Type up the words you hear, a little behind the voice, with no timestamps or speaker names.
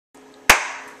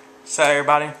So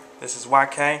everybody, this is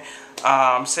YK.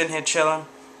 I'm sitting here chilling,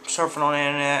 surfing on the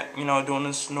internet, you know, doing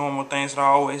this normal things that I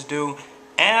always do.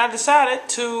 And I decided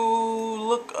to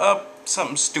look up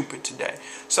something stupid today.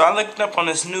 So I looked up on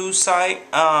this news site.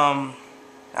 I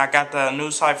got the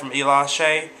news site from Eli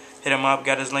Shea. Hit him up,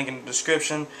 got his link in the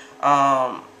description.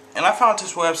 And I found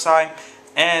this website,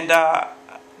 and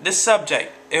this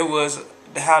subject, it was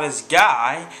how this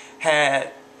guy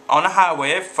had on the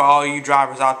highway, for all you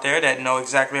drivers out there that know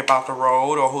exactly about the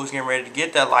road or who's getting ready to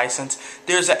get that license,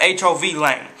 there's a HOV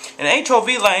lane. In an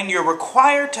HOV lane, you're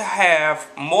required to have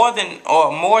more than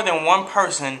one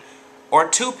person or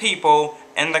two people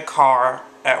in the car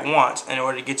at once in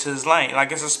order to get to this lane.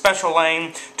 Like, it's a special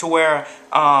lane to where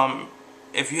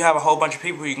if you have a whole bunch of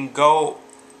people, you can go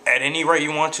at any rate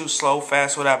you want to, slow,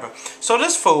 fast, whatever. So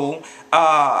this fool,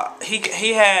 he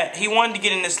wanted to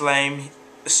get in this lane.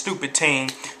 Stupid teen.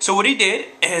 So what he did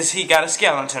is he got a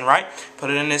skeleton, right?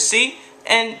 Put it in his seat,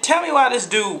 and tell me why this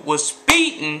dude was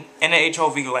speeding in the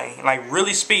HOV lane, like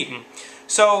really speeding.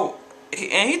 So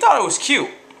he thought it was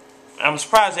cute. I'm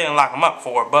surprised they didn't lock him up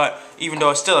for it, but even though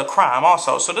it's still a crime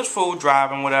also. So this fool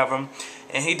driving, whatever,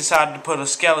 and he decided to put a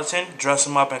skeleton, dress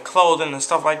him up in clothing and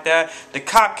stuff like that. The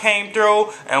cop came through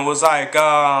and was like,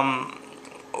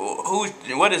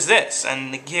 what is this?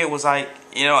 And the kid was like,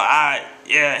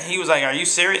 he was like, are you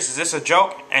serious? Is this a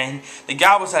joke? And the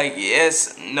guy was like,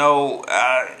 yes, no,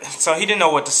 so he didn't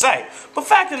know what to say. But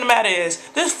fact of the matter is,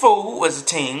 this fool was a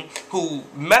teen who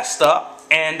messed up,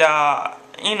 and,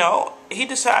 he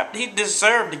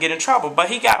deserved to get in trouble. But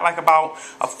he got like about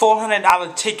a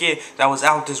 $400 ticket that was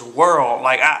out this world.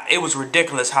 Like, it was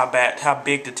ridiculous how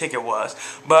big the ticket was.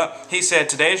 But he said,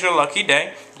 today's your lucky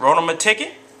day. Wrote him a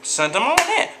ticket. Sent them on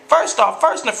in. First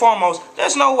and foremost,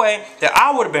 there's no way that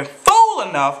I would have been fool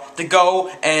enough to go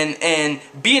and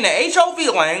be in the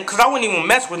HOV lane, because I wouldn't even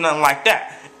mess with nothing like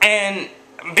that, and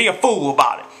be a fool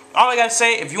about it. All I gotta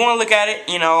say, if you want to look at it,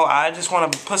 I just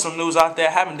want to put some news out there.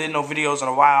 I haven't did no videos in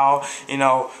a while,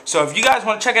 so if you guys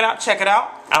want to check it out, check it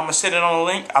out. I'm gonna set it on the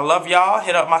link. I love y'all.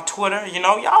 Hit up my Twitter.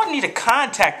 Y'all need to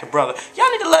contact the brother.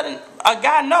 Y'all need to let a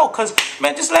guy know, cause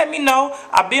man, just let me know.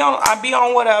 I be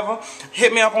on whatever.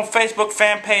 Hit me up on Facebook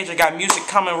fan page. I got music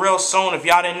coming real soon. If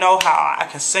y'all didn't know how I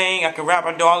can sing, I can rap,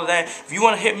 I do all of that. If you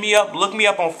want to hit me up, look me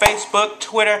up on Facebook,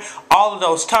 Twitter, all of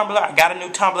those. Tumblr. I got a new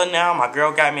Tumblr now. My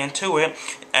girl got me into it,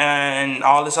 and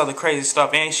all this other crazy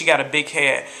stuff. And she got a big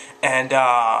head, and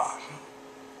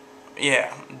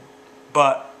yeah,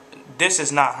 but this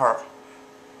is not her.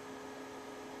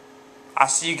 I'll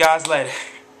see you guys later.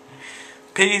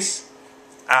 Peace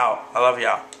out. I love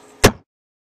y'all.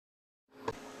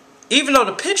 Even though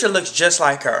the picture looks just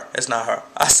like her, it's not her.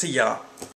 I'll see y'all.